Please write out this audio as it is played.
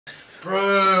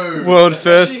Bro! World that's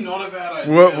first. actually not a bad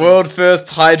idea. World first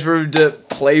hydro dip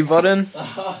play button.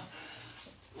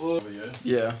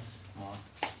 Yeah.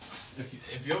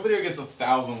 If your video gets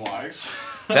 1,000 likes...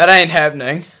 That ain't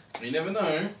happening. You never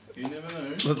know. You never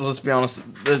know. Let's be honest.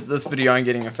 This video ain't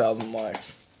getting 1,000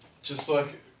 likes. Just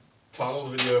like, title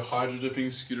of the video, hydro dipping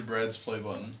Scooter Brad's play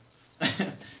button.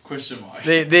 Question mark.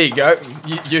 There you go.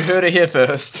 You heard it here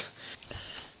first.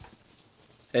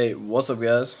 Hey, what's up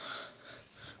guys?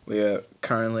 We are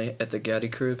currently at the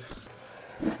Gaudi crib.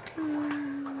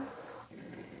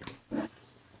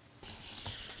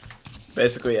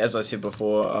 Basically, as I said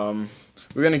before,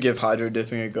 we're gonna give hydro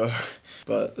dipping a go,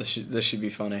 but this should be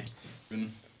funny.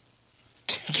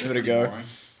 Give it a go. Boring.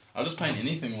 I'll just paint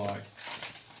anything like.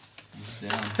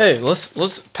 Down. Hey,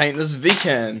 let's paint this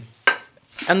V-can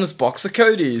and this box of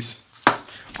Cody's.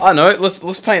 I know.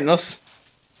 Let's paint this.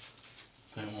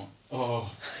 Paint what?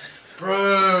 Oh,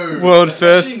 bro! World that's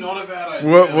first. Actually not a bad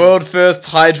idea. World first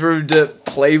hydro dip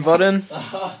play button.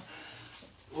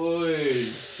 Oi,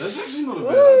 that's actually not a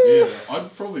bad idea.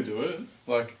 I'd probably do it.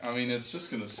 Like, I mean, it's just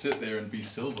gonna sit there and be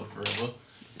silver forever.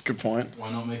 Good point.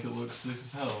 Why not make it look sick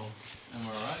as hell? Am I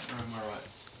right or am I right?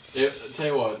 Yeah, tell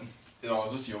you what. Oh,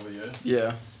 is this your video?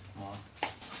 Yeah. Oh.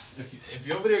 If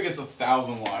your video gets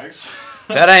 1,000 likes...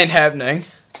 That ain't happening.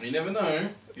 You never know.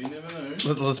 You never know.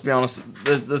 Let's be honest.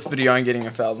 This video ain't getting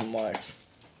 1,000 likes.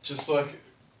 Just like,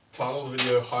 title of the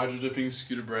video, hydro dipping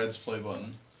Scooter Brad's play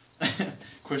button.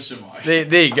 Question mark. There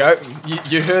you go.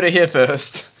 You heard it here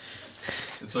first.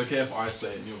 It's okay if I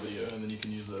say it in your video and then you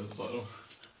can use that as a title.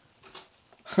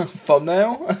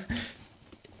 Thumbnail?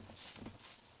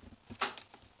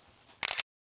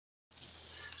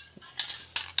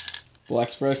 Black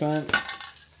spray paint.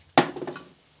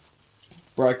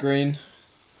 Bright green.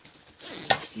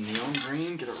 It's neon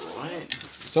green, get it right.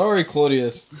 Sorry,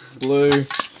 Claudius. Blue.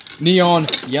 Neon.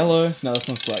 Yellow. No, this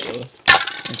one's black yellow.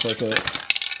 And clear coat.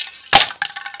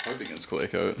 Hoping it's clear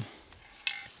coat.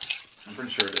 I'm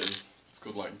pretty sure it is. It's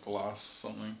called like glass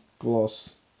something.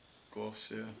 Gloss.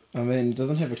 Gloss, yeah. I mean, it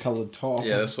doesn't have a coloured top.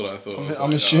 Yeah, that's what I thought.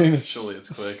 I'm assuming. Surely it's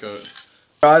clear coat.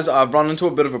 Guys, I've run into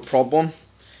a bit of a problem.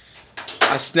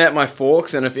 I snapped my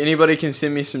forks, and if anybody can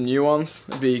send me some new ones,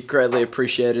 it'd be greatly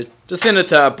appreciated. Just send it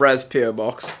to Brad's PO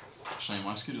box. Shame,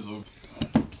 my scooter's all...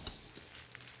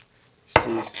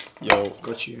 Steez. Yo,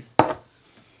 got you. I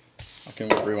can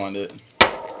rewind it.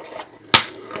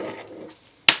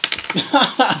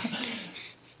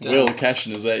 Will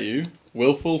Cashin, is that you?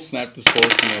 Willful snapped his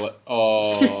forks and they're like,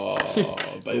 oh,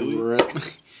 Bailey.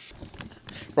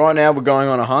 Right now, we're going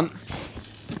on a hunt.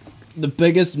 The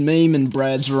biggest meme in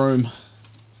Brad's room.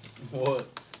 What?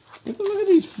 Look at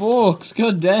these forks,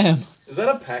 god damn. Is that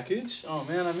a package? Oh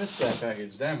man, I missed that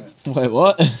package, damn it. Wait,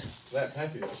 what? That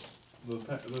package. The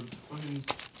fucking...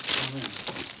 Oh man.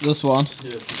 This one.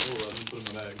 Yeah, it's cool, I didn't put it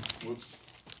in my bag. Whoops.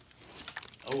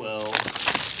 Oh well.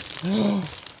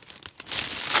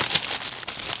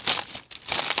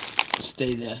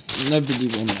 Stay there. Nobody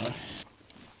will know.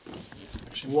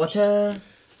 Water.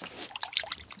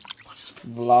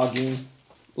 Vlogging.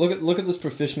 Look at this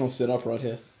professional setup right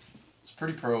here. It's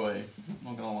pretty pro-y,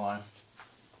 not gonna lie.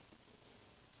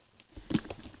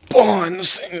 Behind the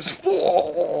scenes.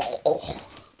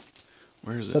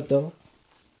 Where is What's up, Devil?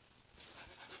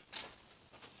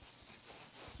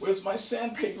 Where's my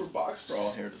sandpaper box,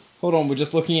 bro? Here it is. Hold on, we're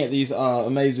just looking at these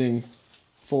amazing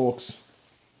forks.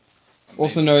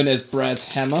 Also known as Brad's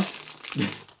hammer.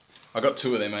 I got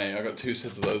two of them, eh? I got two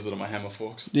sets of those that are my hammer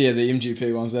forks. Yeah, the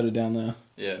MGP ones that are down there.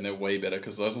 Yeah, and they're way better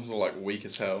because those ones are like weak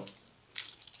as hell.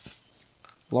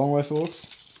 Long way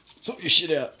forks. Sort your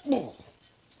shit out.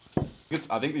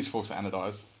 I think these forks are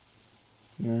anodized.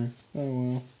 No.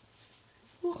 Oh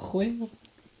well.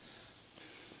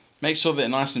 Make sure they're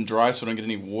nice and dry so we don't get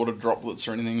any water droplets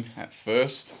or anything at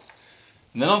first.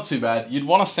 And they're not too bad. You'd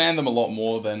want to sand them a lot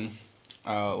more than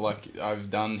like I've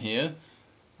done here.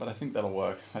 But I think that'll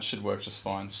work. That should work just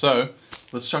fine. So,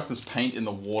 let's chuck this paint in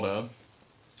the water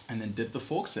and then dip the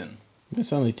forks in.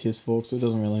 It's only test forks, so it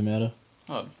doesn't really matter.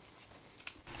 Oh.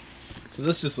 So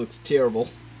this just looks terrible.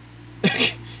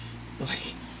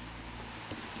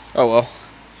 Oh well.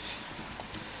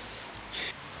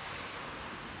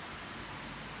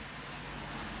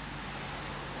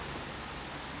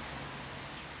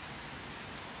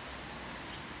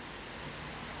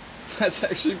 That's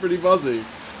actually pretty buzzy.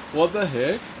 What the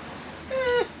heck?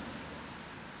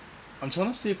 I'm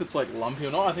trying to see if it's like lumpy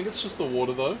or not. I think it's just the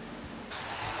water though.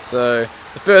 So,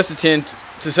 the first attempt,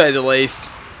 to say the least,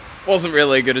 wasn't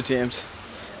really a good attempt.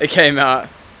 It came out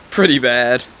pretty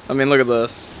bad. I mean, look at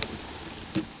this.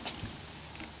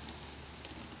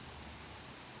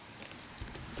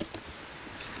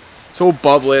 It's all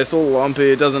bubbly, it's all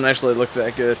lumpy, it doesn't actually look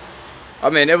that good. I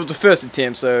mean, it was the first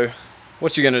attempt, so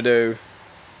what you gonna do?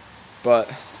 But,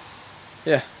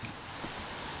 yeah.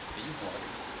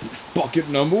 Bucket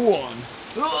number 1.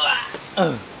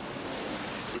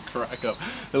 Crack up.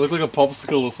 They look like a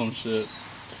popsicle or some shit.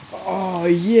 Oh,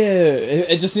 yeah.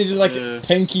 It just needed like a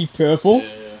pinky purple.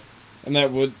 Yeah. And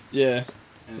that would, yeah.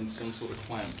 And some sort of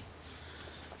clamp.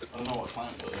 I don't know what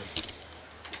clamp though.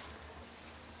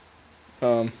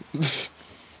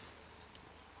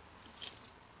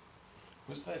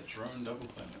 Where's that drone double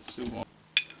thing? It's still on.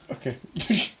 Okay.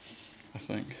 I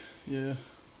think. Yeah.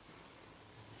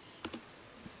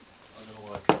 I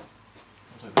gotta like. I'll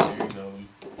take the bearings out of them.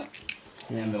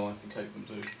 Yeah. And then I'll have to tape them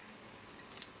too.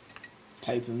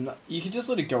 Tape them. You could just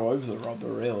let it go over the rubber,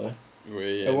 really. Well,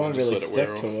 yeah, it won't really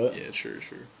stick to it. Yeah, true.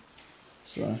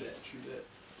 So. True that.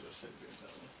 Just take the bearings out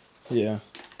of them. Yeah.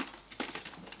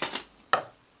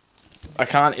 I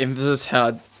can't emphasize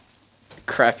how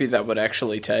crappy that would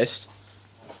actually taste.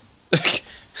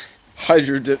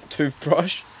 Hydro dip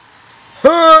toothbrush.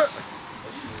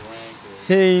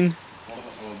 Heen. What are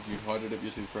the odds you hydro dip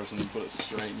your toothbrush and then put it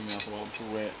straight in your mouth while it's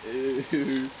wet?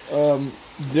 Ew.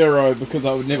 0, because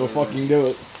I would never fucking do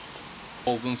it.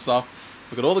 And stuff.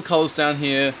 We've got all the colours down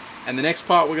here, and the next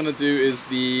part we're gonna do is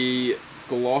the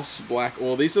gloss black,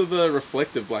 or these are the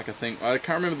reflective black, I think. I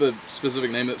can't remember the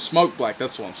specific name. Smoke black,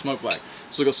 that's the one, smoke black.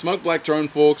 So we've got smoke black drone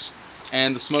forks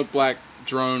and the smoke black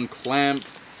drone clamp.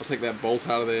 I'll take that bolt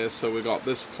out of there. So we've got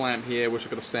this clamp here, which I've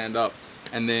got to stand up,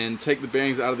 and then take the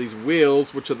bearings out of these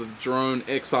wheels, which are the drone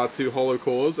XR2 hollow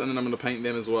cores, and then I'm going to paint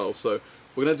them as well. So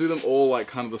we're going to do them all like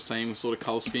kind of the same sort of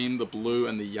color scheme, the blue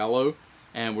and the yellow,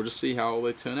 and we'll just see how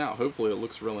they turn out. Hopefully it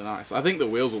looks really nice. I think the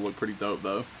wheels will look pretty dope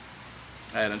though.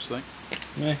 Hey, don't you think?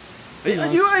 Yeah.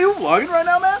 Are you vlogging right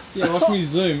now, man? Yeah, watch me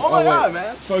zoom. Oh my god,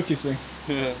 man. Focusing.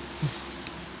 Yeah.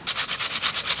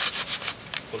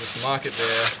 So just mark it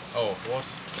there. Oh, what?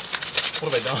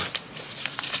 What have I done?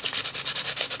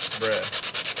 Bruh.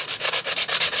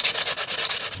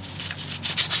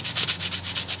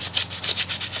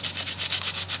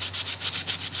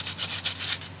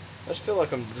 I just feel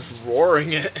like I'm just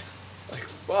roaring it. Like,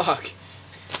 fuck.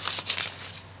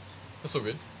 That's all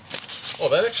good. Oh,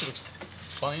 that actually looks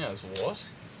funny as what?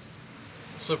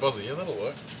 It's so buzzy. Yeah, that'll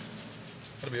work.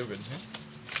 That'll be all good, yeah?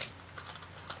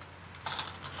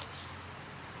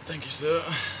 Thank you, sir.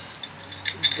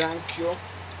 Thank you.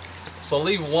 So I'll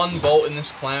leave one bolt in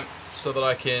this clamp so that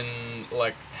I can,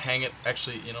 like, hang it.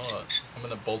 Actually, you know what? I'm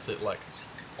gonna bolt it, like,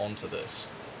 onto this.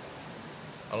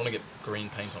 I don't want to get green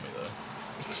paint on me, though.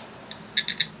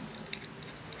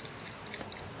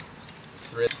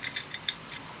 Thread.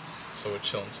 So we're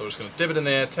chilling. So we're just gonna dip it in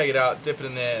there, take it out, dip it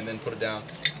in there, and then put it down,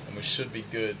 and we should be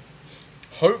good.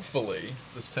 Hopefully,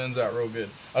 this turns out real good.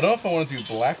 I don't know if I want to do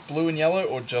black, blue, and yellow,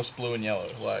 or just blue and yellow.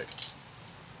 Like,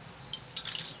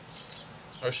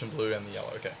 ocean blue and the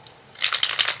yellow. Okay.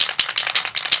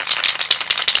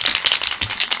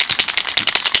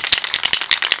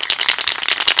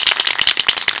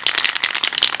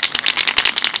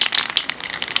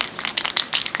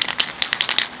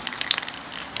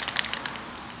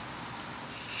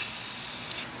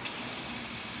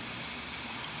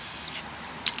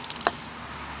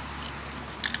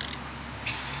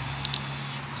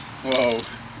 Whoa,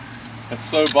 that's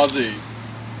so buzzy.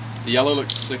 The yellow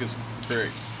looks sick as frick.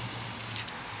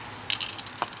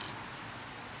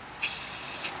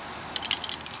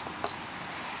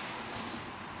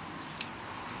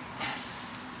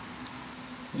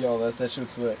 Yo, that's actually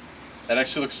slick. That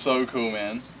actually looks so cool,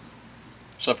 man.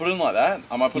 Should I put it in like that?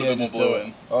 I might put a bit more blue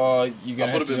in. Oh, you're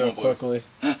gonna I'll have put a to bit do more it blue. quickly.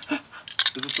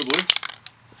 Is this the blue?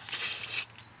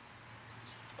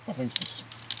 I think just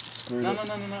screwed No, it. no,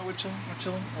 no, no, no, we're chilling, we're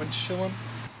chilling, we're chilling.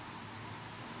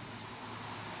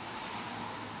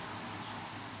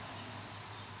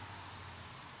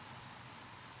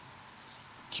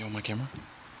 Do you want my camera?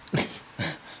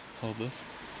 Hold this.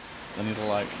 So I need to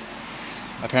like...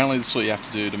 Apparently this is what you have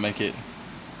to do to make it,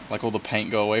 like all the paint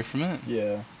go away from it.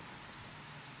 Yeah.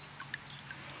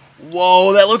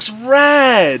 Whoa, that looks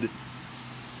rad!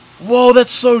 Whoa,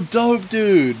 that's so dope,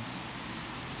 dude!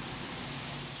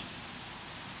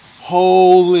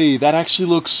 Holy, that actually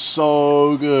looks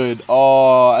so good.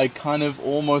 Oh, I kind of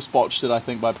almost botched it, I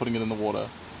think, by putting it in the water.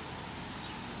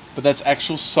 But that's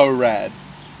actually so rad.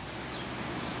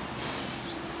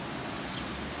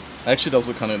 It actually does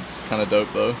look kind of dope,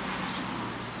 though.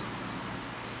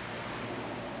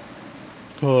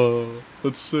 Oh,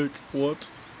 that's sick.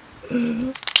 What?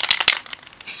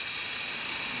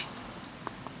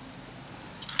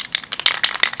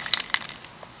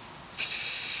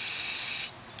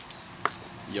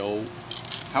 Yo.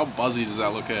 How buzzy does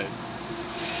that look, eh?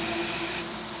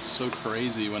 So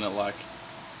crazy when it like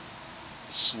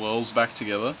swirls back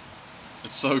together.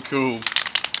 It's so cool.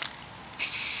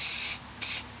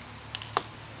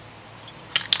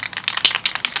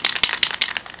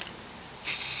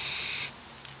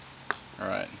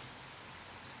 Alright,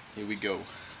 here we go.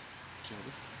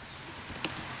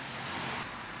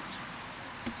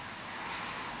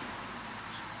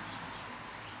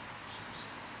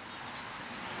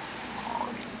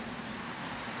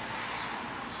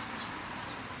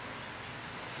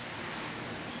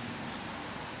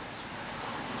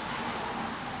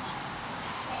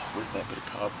 Where's that bit of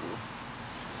cardboard?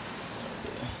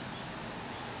 Yeah.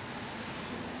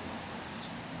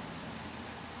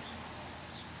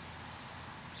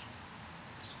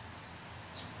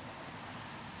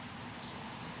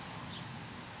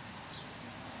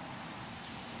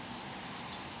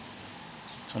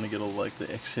 Trying to get all like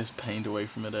the excess paint away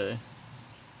from it, eh?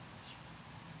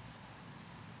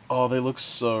 Oh, they look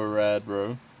so rad,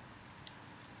 bro.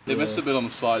 They missed a bit on the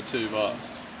side too, but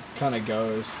Kind of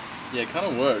goes. yeah, it kind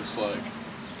of works. Like,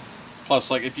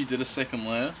 plus, like if you did a second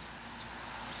layer,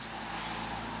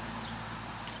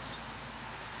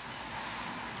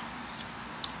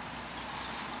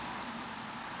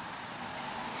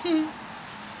 kind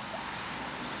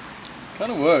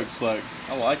of works. Like,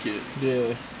 I like it.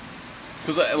 Yeah.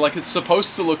 Because like it's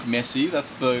supposed to look messy.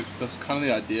 That's kind of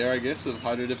the idea, I guess, of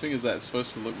hydro dipping, is that it's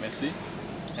supposed to look messy,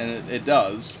 and it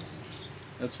does.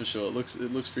 That's for sure.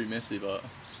 It looks pretty messy, but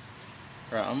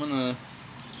right, I'm gonna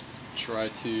try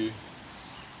to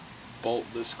bolt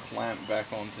this clamp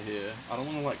back onto here. I don't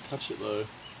want to like touch it though.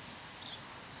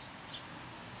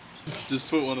 Just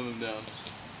put one of them down.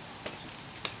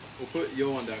 Or put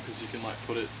your one down because you can like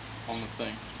put it on the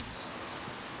thing.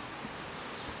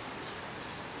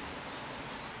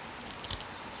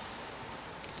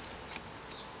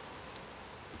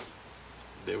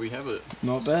 There we have it.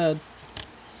 Not bad.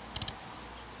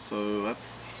 So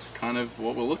that's kind of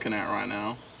what we're looking at right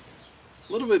now.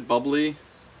 A little bit bubbly,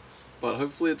 but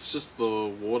hopefully it's just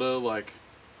the water, like,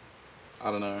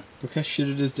 I don't know. Look how shit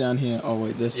it is down here. Oh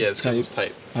wait, this is tape. It's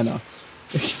tape. I know.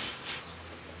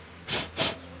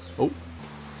 Oh.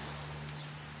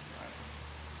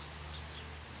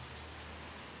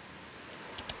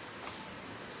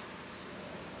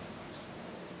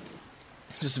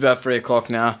 Just about 3 o'clock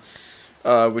now.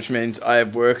 Which means I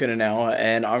have work in an hour,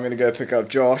 and I'm gonna go pick up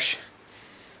Josh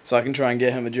so I can try and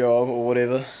get him a job or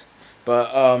whatever.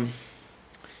 But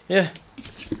yeah.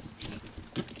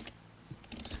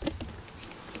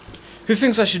 Who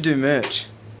thinks I should do merch?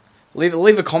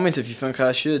 Leave a comment if you think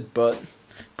I should, but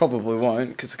probably won't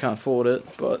because I can't afford it.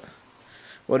 But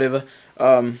whatever.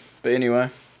 But anyway,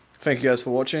 thank you guys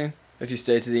for watching. If you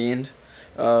stay to the end.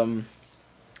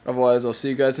 Otherwise, I'll see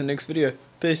you guys in the next video.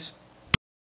 Peace.